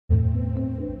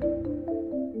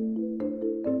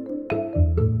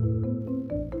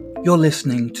You're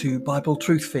listening to Bible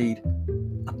Truth Feed,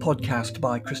 a podcast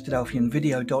by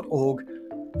Christadelphianvideo.org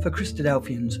for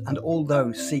Christadelphians and all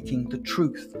those seeking the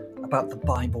truth about the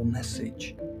Bible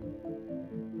message.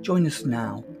 Join us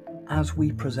now as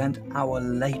we present our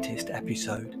latest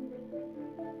episode.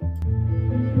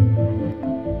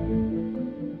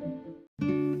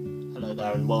 Hello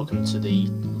there and welcome to the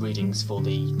readings for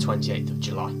the 28th of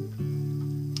July.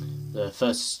 The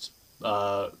first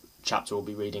chapter we'll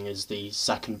be reading is the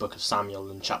second book of Samuel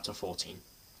in chapter 14.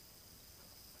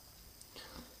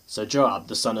 So Joab,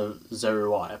 the son of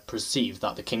Zeruiah, perceived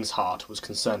that the king's heart was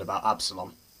concerned about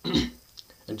Absalom.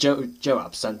 And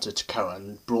Joab sent to Tekoa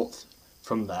and brought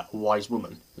from there a wise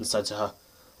woman, and said to her,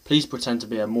 "Please pretend to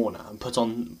be a mourner and put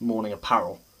on mourning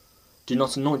apparel. Do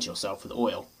not anoint yourself with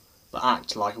oil, but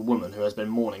act like a woman who has been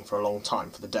mourning for a long time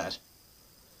for the dead.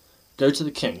 Go to the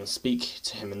king and speak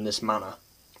to him in this manner."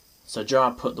 So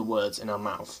Joab put the words in her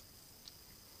mouth.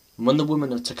 And when the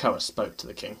woman of Tekoa spoke to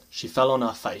the king, she fell on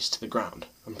her face to the ground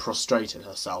and prostrated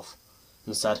herself,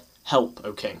 and said, "Help,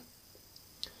 O king."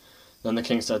 Then the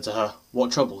king said to her,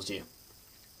 "What troubles you?"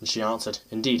 And she answered,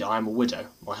 "Indeed, I am a widow,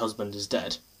 my husband is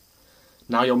dead.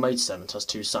 Now your maidservant has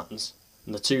 2 sons,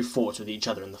 and the 2 fought with each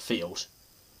other in the field,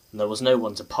 and there was no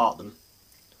one to part them.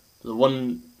 The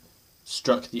one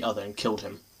struck the other and killed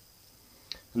him.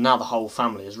 And now the whole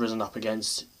family has risen up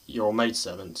against your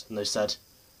maidservant, and they said,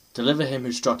 'Deliver him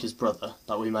who struck his brother,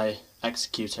 that we may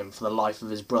execute him for the life of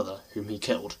his brother whom he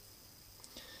killed.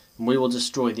 And we will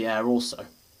destroy the heir also.'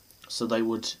 So they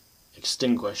would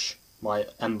extinguish my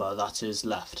ember that is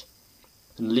left,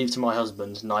 and leave to my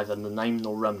husband neither the name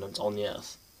nor remnant on the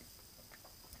earth."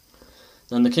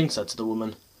 Then the king said to the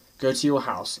woman, "Go to your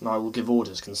house, and I will give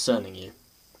orders concerning you."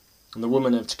 And the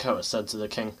woman of Tekoa said to the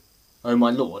king, "O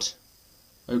my lord,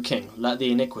 O king, let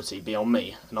the iniquity be on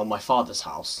me and on my father's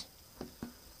house,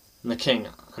 and the king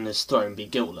and his throne be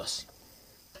guiltless."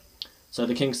 So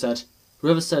the king said,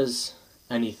 "Whoever says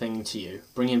anything to you,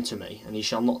 bring him to me, and he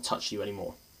shall not touch you any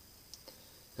more."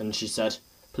 And she said,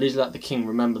 "Please let the king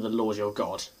remember the Lord your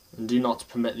God, and do not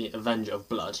permit the avenger of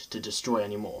blood to destroy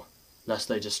any more, lest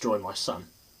they destroy my son."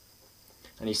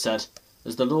 And he said,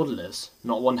 "As the Lord lives,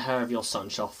 not one hair of your son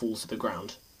shall fall to the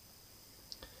ground."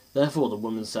 Therefore the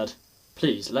woman said,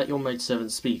 "Please let your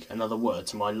maidservant speak another word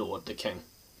to my lord the king."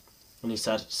 And he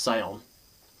said, "Say on."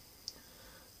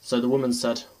 So the woman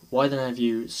said, "Why then have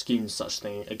you schemed such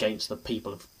thing against the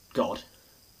people of God?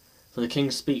 For the king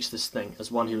speaks this thing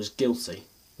as one who is guilty,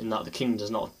 in that the king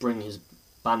does not bring his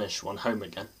banished one home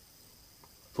again.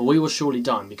 For we will surely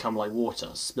die and become like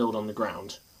water spilled on the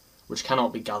ground, which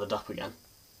cannot be gathered up again.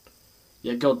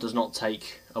 Yet God does not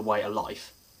take away a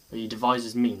life, but he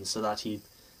devises means so that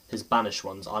his banished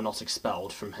ones are not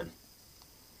expelled from him.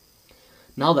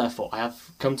 Now therefore I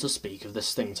have come to speak of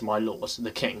this thing to my lord the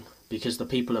king, because the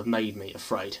people have made me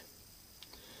afraid."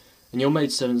 And your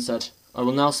maidservant said, "I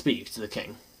will now speak to the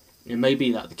king. It may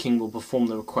be that the king will perform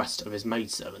the request of his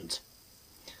maidservant.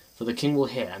 For the king will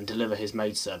hear and deliver his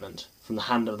maidservant from the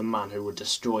hand of the man who would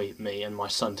destroy me and my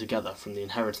son together from the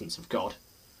inheritance of God."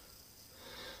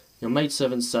 Your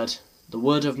maidservant said, "The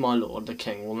word of my lord the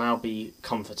king will now be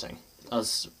comforting,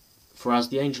 for as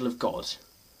the angel of God,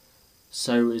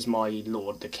 so is my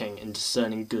lord the king in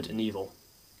discerning good and evil.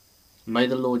 May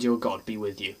the Lord your God be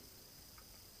with you."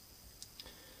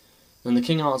 Then the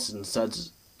king answered and said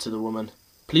to the woman,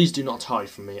 "Please do not hide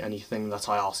from me anything that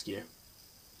I ask you."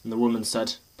 And the woman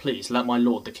said, "Please let my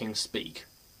lord the king speak."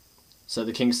 So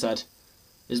the king said,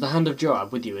 "Is the hand of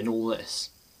Joab with you in all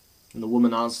this?" And the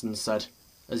woman answered and said,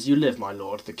 "As you live, my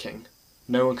lord the king,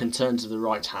 no one can turn to the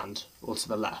right hand or to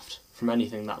the left from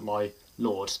anything that my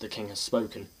lord the king has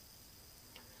spoken.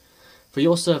 For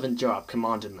your servant Joab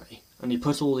commanded me, and he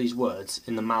put all these words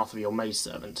in the mouth of your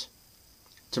maidservant.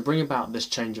 To bring about this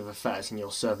change of affairs in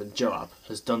your servant Joab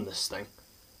has done this thing,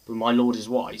 but my lord is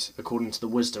wise, according to the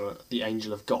wisdom of the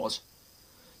angel of God,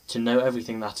 to know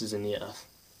everything that is in the earth."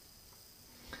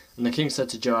 And the king said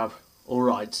to Joab, "All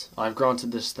right, I have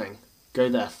granted this thing. Go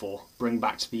therefore, bring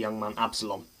back to the young man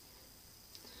Absalom."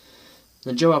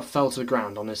 Then Joab fell to the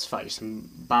ground on his face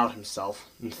and bowed himself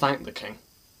and thanked the king.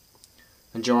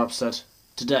 And Joab said,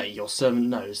 "Today your servant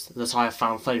knows that I have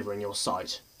found favour in your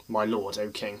sight, my lord, O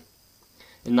king,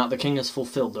 in that the king has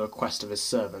fulfilled the request of his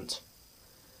servant."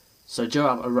 So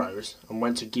Joab arose and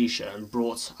went to Geshur and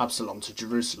brought Absalom to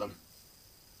Jerusalem.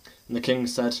 And the king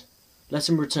said, "Let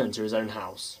him return to his own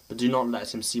house, but do not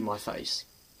let him see my face."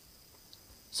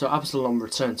 So Absalom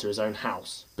returned to his own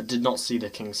house, but did not see the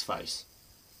king's face.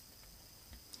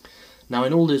 Now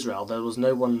in all Israel there was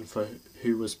no one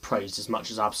who was praised as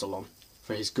much as Absalom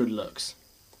for his good looks.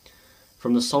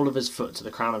 From the sole of his foot to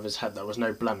the crown of his head there was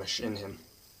no blemish in him.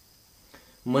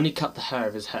 And when he cut the hair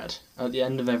of his head, at the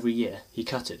end of every year he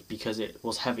cut it because it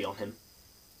was heavy on him.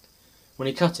 When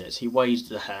he cut it, he weighed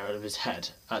the hair of his head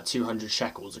at 200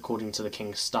 shekels according to the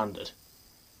king's standard.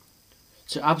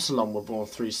 To Absalom were born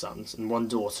 3 sons and 1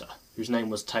 daughter, whose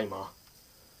name was Tamar.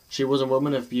 She was a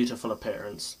woman of beautiful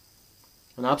appearance.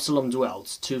 And Absalom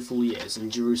dwelt 2 full years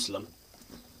in Jerusalem,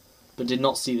 but did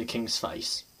not see the king's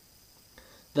face.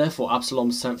 Therefore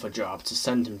Absalom sent for Joab to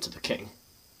send him to the king,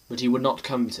 but he would not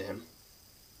come to him.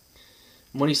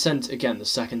 And when he sent again the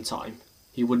 2nd time,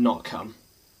 he would not come.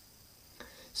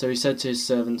 So he said to his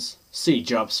servants, "See,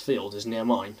 Joab's field is near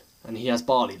mine, and he has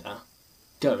barley there.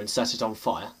 Go and set it on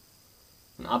fire."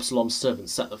 And Absalom's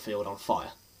servants set the field on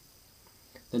fire.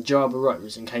 Then Joab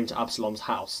arose and came to Absalom's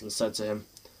house, and said to him,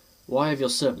 "Why have your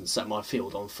servants set my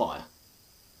field on fire?"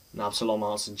 And Absalom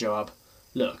answered Joab,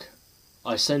 "Look,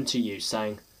 I send to you,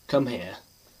 saying, 'Come here,'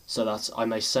 so that I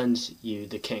may send you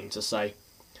the king to say,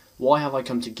 'Why have I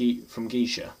come from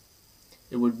Geshur?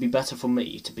 It would be better for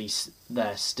me to be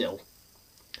there still.'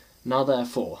 Now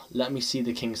therefore let me see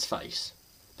the king's face,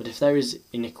 but if there is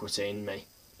iniquity in me,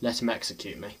 let him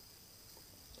execute me."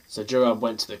 So Joab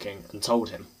went to the king and told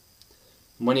him.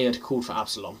 And when he had called for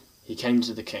Absalom, he came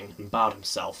to the king and bowed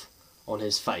himself on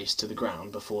his face to the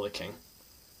ground before the king.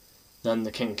 Then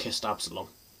the king kissed Absalom.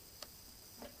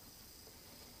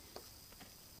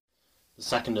 The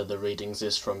second of the readings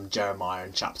is from Jeremiah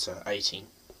in chapter 18.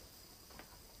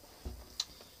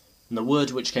 And the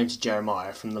word which came to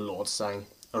Jeremiah from the Lord, saying,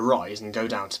 "Arise and go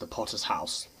down to the potter's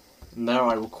house, and there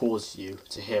I will cause you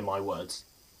to hear my words."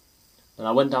 Then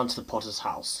I went down to the potter's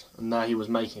house, and there he was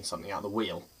making something at the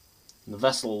wheel. And the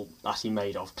vessel that he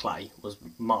made of clay was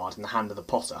marred in the hand of the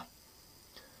potter.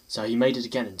 So he made it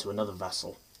again into another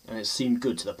vessel, and it seemed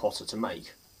good to the potter to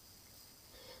make.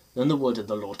 Then the word of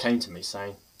the Lord came to me,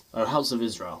 saying, "O house of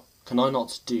Israel, can I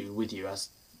not do with you as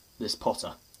this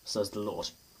potter, says the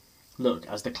Lord? Look,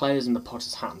 as the clay is in the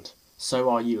potter's hand, so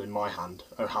are you in my hand,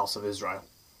 O house of Israel.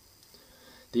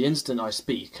 The instant I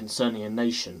speak concerning a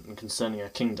nation and concerning a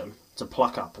kingdom, to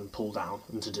pluck up and pull down,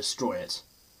 and to destroy it,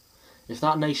 if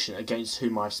that nation against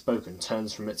whom I have spoken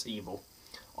turns from its evil,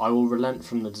 I will relent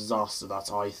from the disaster that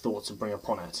I thought to bring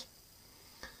upon it.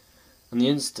 And the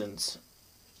instant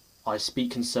I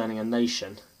speak concerning a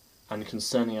nation and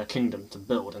concerning a kingdom to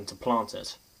build and to plant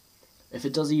it, if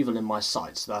it does evil in my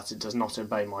sight so that it does not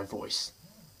obey my voice,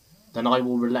 then I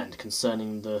will relent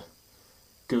concerning the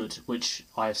good which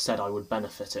I have said I would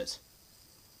benefit it.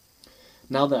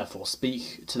 Now therefore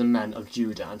speak to the men of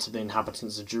Judah and to the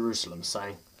inhabitants of Jerusalem,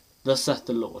 saying, Thus saith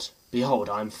the Lord, Behold,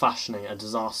 I am fashioning a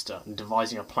disaster and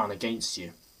devising a plan against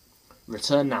you.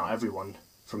 Return now every one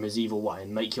from his evil way,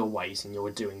 and make your ways and your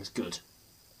doings good."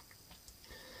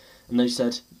 And they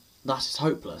said, "That is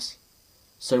hopeless.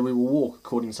 So we will walk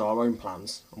according to our own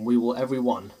plans, and we will every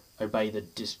one obey the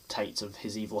dictates of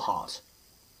his evil heart.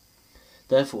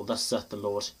 Therefore thus saith the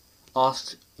Lord,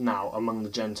 Ask now among the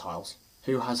Gentiles,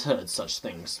 who has heard such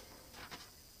things?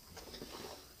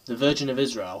 The Virgin of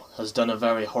Israel has done a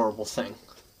very horrible thing.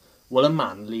 Will a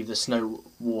man leave the snow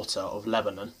water of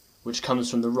Lebanon, which comes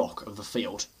from the rock of the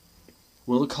field?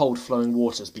 Will the cold flowing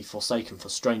waters be forsaken for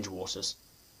strange waters?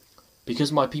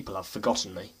 Because my people have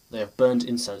forgotten me, they have burned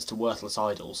incense to worthless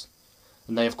idols,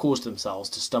 and they have caused themselves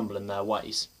to stumble in their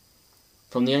ways.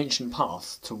 From the ancient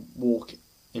path to walk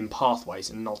in pathways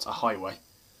and not a highway,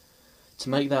 to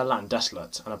make their land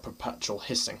desolate and a perpetual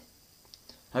hissing.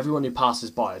 Everyone who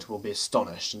passes by it will be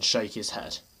astonished and shake his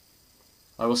head.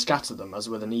 I will scatter them as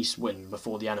with an east wind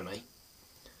before the enemy.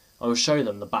 I will show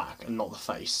them the back and not the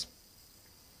face,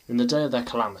 in the day of their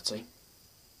calamity."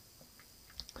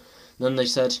 Then they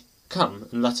said, "Come,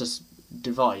 and let us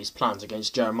devise plans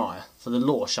against Jeremiah, for the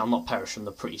law shall not perish from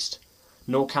the priest,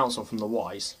 nor counsel from the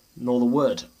wise, nor the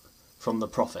word from the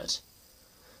prophet.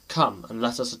 Come, and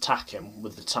let us attack him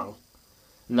with the tongue,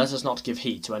 and let us not give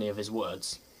heed to any of his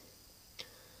words.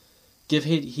 Give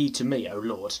heed to me, O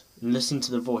Lord, and listen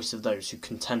to the voice of those who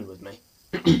contend with me.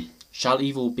 Shall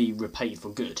evil be repaid for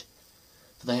good?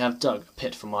 For they have dug a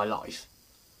pit for my life.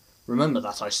 Remember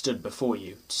that I stood before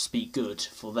you to speak good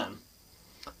for them,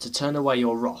 to turn away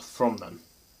your wrath from them.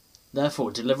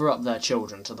 Therefore deliver up their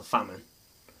children to the famine,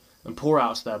 and pour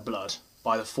out their blood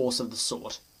by the force of the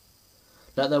sword.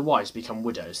 Let their wives become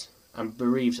widows, and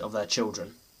bereaved of their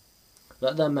children.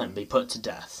 Let their men be put to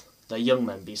death, their young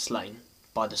men be slain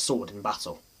by the sword in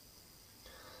battle.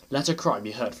 Let a cry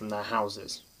be heard from their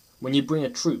houses, when you bring a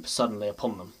troop suddenly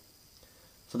upon them.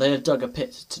 For they have dug a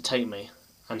pit to take me,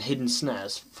 and hidden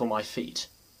snares for my feet.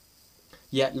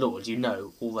 Yet, Lord, you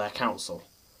know all their counsel,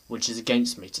 which is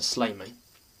against me to slay me.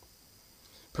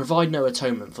 Provide no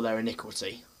atonement for their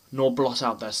iniquity, nor blot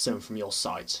out their sin from your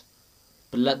sight,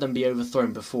 but let them be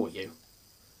overthrown before you.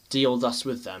 Deal thus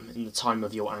with them in the time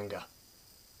of your anger.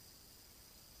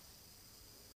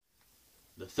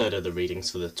 The third of the readings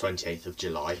for the 28th of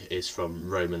July is from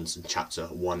Romans chapter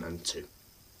 1 and 2.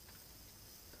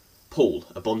 Paul,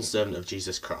 a bondservant of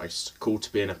Jesus Christ, called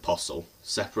to be an apostle,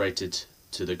 separated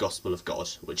to the gospel of God,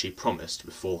 which he promised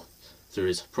before through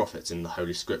his prophets in the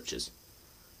Holy Scriptures,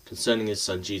 concerning his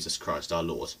Son Jesus Christ our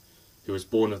Lord, who was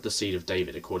born of the seed of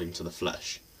David according to the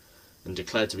flesh, and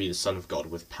declared to be the Son of God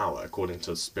with power according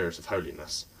to the Spirit of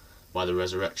holiness, by the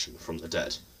resurrection from the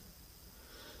dead.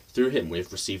 Through him we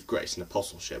have received grace and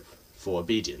apostleship, for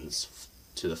obedience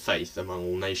to the faith among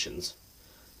all nations,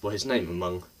 for his name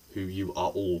among whom you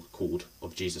are all called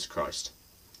of Jesus Christ.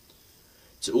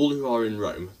 To all who are in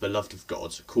Rome, beloved of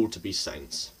God, called to be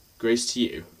saints, grace to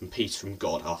you, and peace from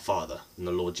God our Father, and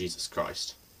the Lord Jesus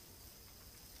Christ.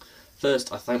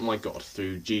 First, I thank my God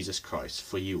through Jesus Christ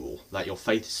for you all, that your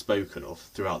faith is spoken of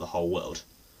throughout the whole world.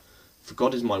 For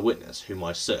God is my witness, whom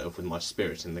I serve with my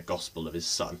spirit in the gospel of his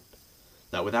Son,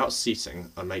 that without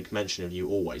ceasing I make mention of you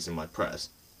always in my prayers,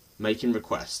 making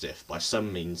request if, by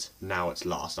some means, now at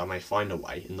last, I may find a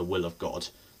way, in the will of God,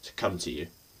 to come to you.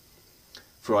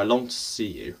 For I long to see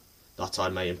you, that I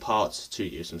may impart to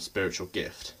you some spiritual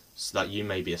gift, so that you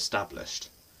may be established.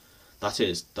 That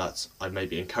is, that I may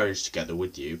be encouraged together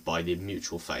with you by the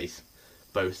mutual faith,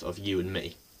 both of you and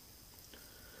me.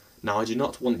 Now I do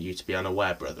not want you to be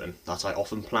unaware, brethren, that I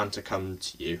often planned to come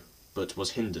to you, but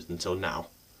was hindered until now,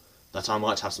 that I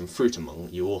might have some fruit among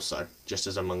you also, just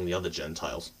as among the other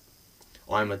Gentiles.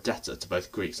 I am a debtor to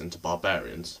both Greeks and to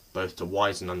barbarians, both to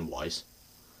wise and unwise.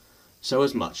 So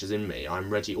as much as in me I am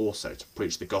ready also to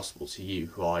preach the gospel to you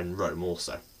who are in Rome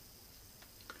also.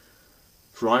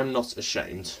 For I am not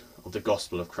ashamed of the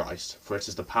gospel of Christ, for it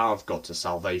is the power of God to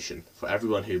salvation, for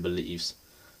everyone who believes,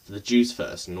 for the Jews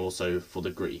first, and also for the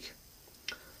Greek.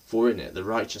 For in it the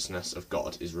righteousness of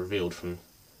God is revealed from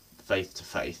faith to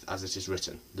faith, as it is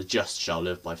written, the just shall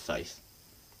live by faith.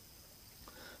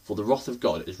 For the wrath of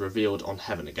God is revealed on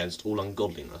heaven against all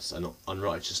ungodliness and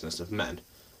unrighteousness of men,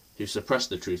 who suppress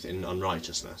the truth in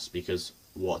unrighteousness, because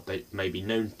what they may be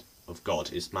known of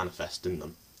God is manifest in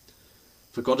them.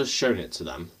 For God has shown it to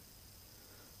them.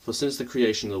 For since the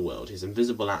creation of the world, his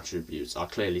invisible attributes are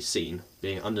clearly seen,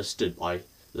 being understood by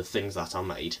the things that are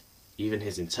made, even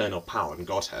his internal power and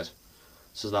Godhead,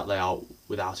 so that they are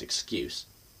without excuse.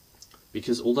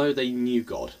 Because although they knew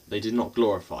God, they did not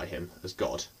glorify him as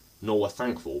God, nor were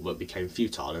thankful, but became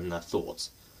futile in their thoughts,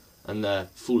 and their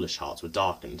foolish hearts were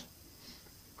darkened.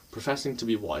 Professing to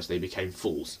be wise, they became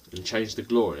fools, and changed the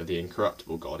glory of the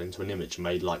incorruptible God into an image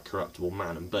made like corruptible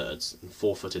man and birds, and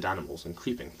four-footed animals and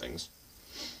creeping things.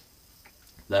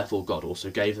 Therefore God also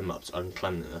gave them up to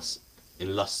uncleanness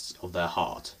in lusts of their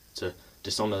heart, to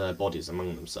dishonour their bodies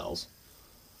among themselves,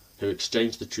 who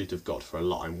exchanged the truth of God for a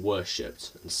lie, and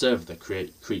worshipped and served the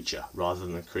creature rather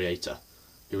than the Creator,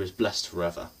 who is blessed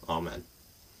forever. Amen.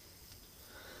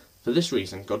 For this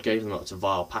reason God gave them up to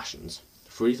vile passions,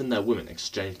 for even their women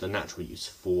exchanged the natural use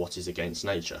for what is against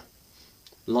nature.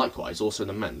 Likewise also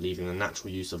the men, leaving the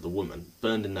natural use of the woman,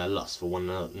 burned in their lust for one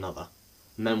another,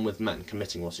 men with men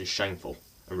committing what is shameful,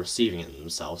 and receiving in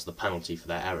themselves the penalty for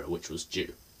their error which was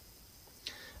due.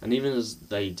 And even as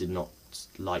they did not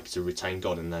like to retain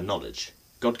God in their knowledge,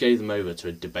 God gave them over to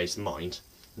a debased mind,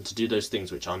 and to do those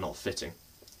things which are not fitting,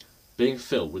 being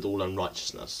filled with all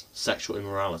unrighteousness, sexual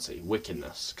immorality,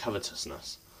 wickedness,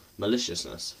 covetousness,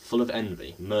 maliciousness, full of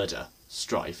envy, murder,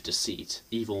 strife, deceit,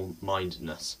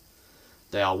 evil-mindedness.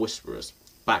 They are whisperers,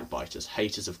 backbiters,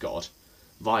 haters of God,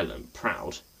 violent,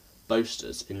 proud,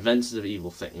 boasters, inventors of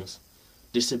evil things,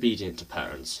 disobedient to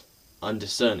parents,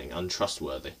 undiscerning,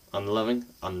 untrustworthy, unloving,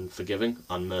 unforgiving,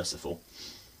 unmerciful,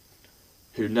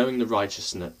 who, knowing the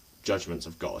righteous judgments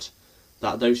of God,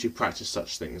 that those who practice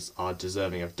such things are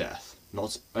deserving of death,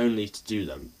 not only to do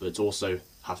them, but also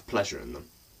have pleasure in them.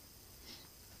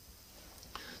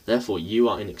 Therefore you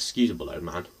are inexcusable, O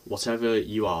man, whatever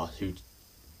you are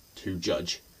who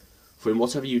judge. For in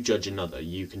whatever you judge another,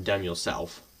 you condemn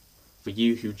yourself, for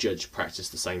you who judge practice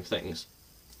the same things.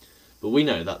 But we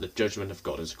know that the judgment of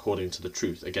God is according to the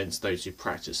truth against those who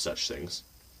practice such things.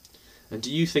 And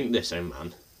do you think this, O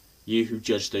man, you who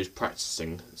judge those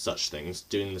practicing such things,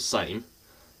 doing the same,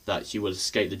 that you will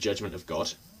escape the judgment of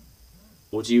God?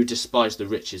 Or do you despise the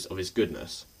riches of his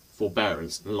goodness,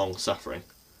 forbearance, and long-suffering,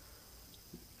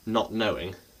 not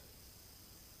knowing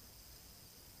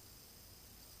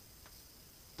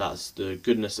that the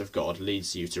goodness of God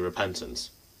leads you to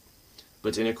repentance?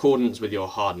 But in accordance with your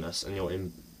hardness and your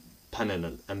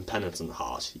penitent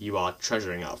heart, you are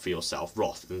treasuring up for yourself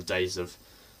wrath in the days of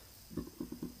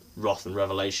wrath and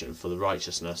revelation for the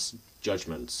righteousness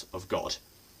judgments of God,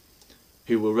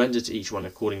 who will render to each one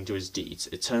according to his deeds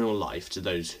eternal life to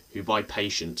those who by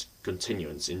patient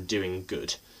continuance in doing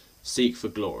good seek for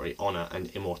glory, honour,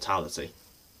 and immortality.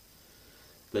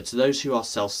 But to those who are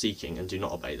self-seeking and do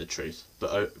not obey the truth,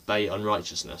 but obey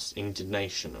unrighteousness,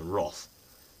 indignation and wrath,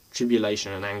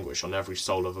 tribulation and anguish on every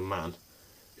soul of a man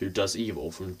who does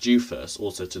evil, from Jew first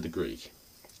also to the Greek.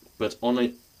 But honour,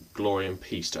 glory and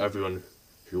peace to everyone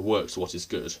who works what is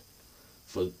good,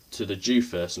 for to the Jew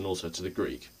first and also to the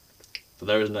Greek. For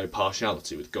there is no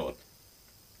partiality with God.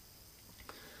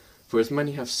 For as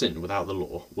many have sinned without the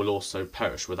law will also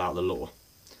perish without the law,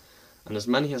 and as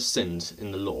many have sinned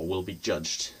in the law will be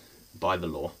judged by the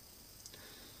law.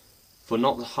 For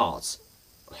not the hearts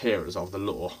hearers of the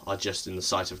law are just in the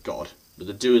sight of God, but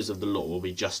the doers of the law will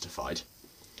be justified.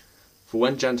 For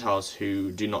when Gentiles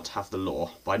who do not have the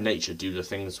law by nature do the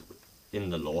things in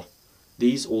the law,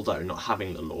 these, although not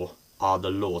having the law, are the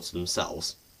law to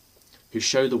themselves, who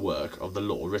show the work of the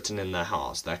law written in their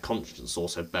hearts, their conscience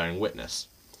also bearing witness,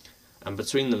 and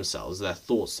between themselves their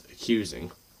thoughts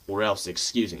accusing, or else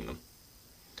excusing them,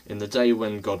 in the day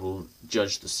when God will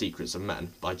judge the secrets of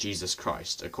men by Jesus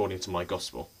Christ, according to my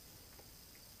gospel.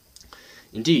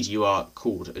 Indeed, you are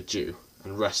called a Jew,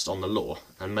 and rest on the law,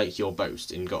 and make your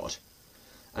boast in God,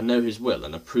 and know his will,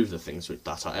 and approve the things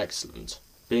that are excellent,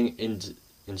 being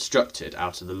instructed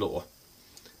out of the law,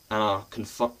 and are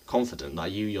confident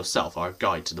that you yourself are a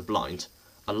guide to the blind,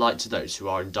 a light to those who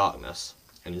are in darkness,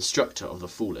 an instructor of the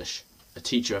foolish, a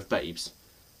teacher of babes,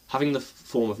 having the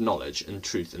form of knowledge and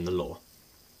truth in the law.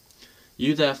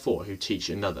 You therefore who teach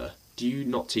another, do you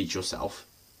not teach yourself?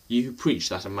 You who preach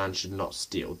that a man should not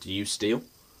steal, do you steal?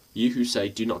 You who say,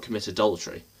 do not commit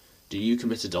adultery, do you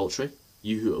commit adultery?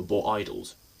 You who abhor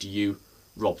idols, do you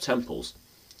rob temples?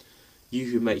 You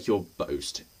who make your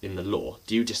boast in the law,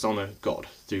 do you dishonour God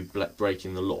through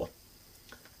breaking the law?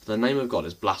 For the name of God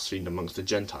is blasphemed amongst the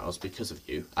Gentiles because of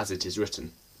you, as it is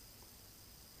written.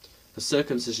 For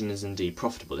circumcision is indeed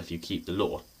profitable if you keep the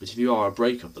law, but if you are a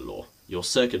breaker of the law, your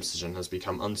circumcision has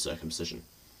become uncircumcision.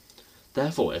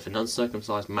 Therefore, if an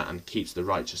uncircumcised man keeps the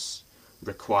righteous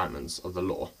requirements of the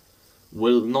law,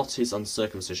 will not his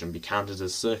uncircumcision be counted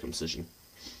as circumcision?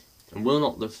 And will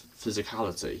not the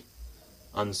physically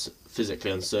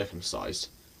uncircumcised,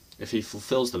 if he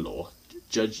fulfills the law,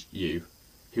 judge you,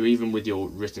 who even with your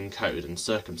written code and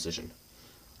circumcision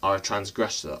are a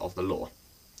transgressor of the law?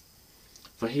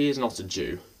 For he is not a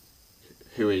Jew,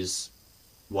 who is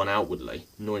one outwardly,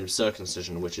 nor in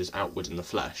circumcision which is outward in the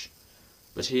flesh,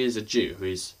 but he is a Jew who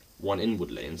is one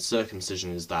inwardly, and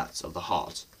circumcision is that of the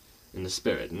heart, in the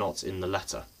spirit, not in the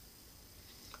letter,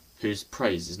 whose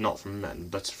praise is not from men,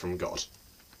 but from God.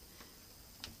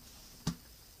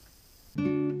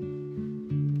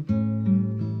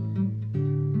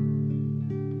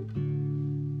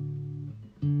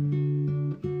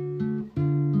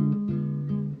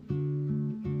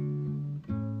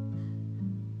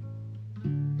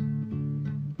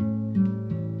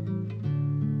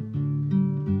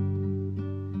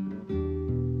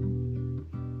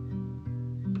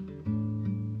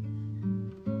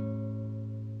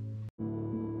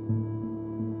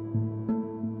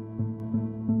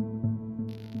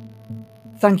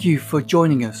 Thank you for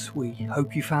joining us. We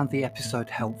hope you found the episode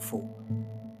helpful.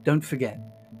 Don't forget,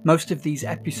 most of these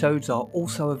episodes are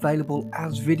also available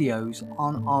as videos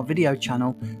on our video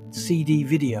channel,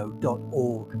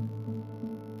 cdvideo.org.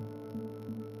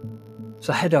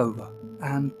 So head over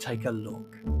and take a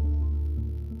look.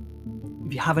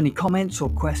 If you have any comments or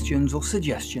questions or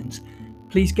suggestions,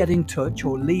 please get in touch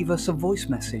or leave us a voice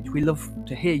message. We love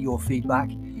to hear your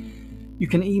feedback. You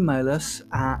can email us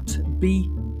at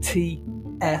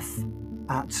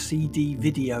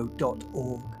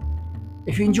btf@cdvideo.org.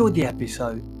 If you enjoyed the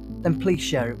episode, then please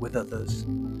share it with others.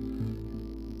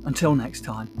 Until next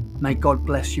time, may God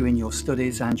bless you in your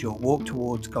studies and your walk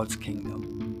towards God's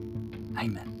kingdom.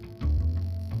 Amen.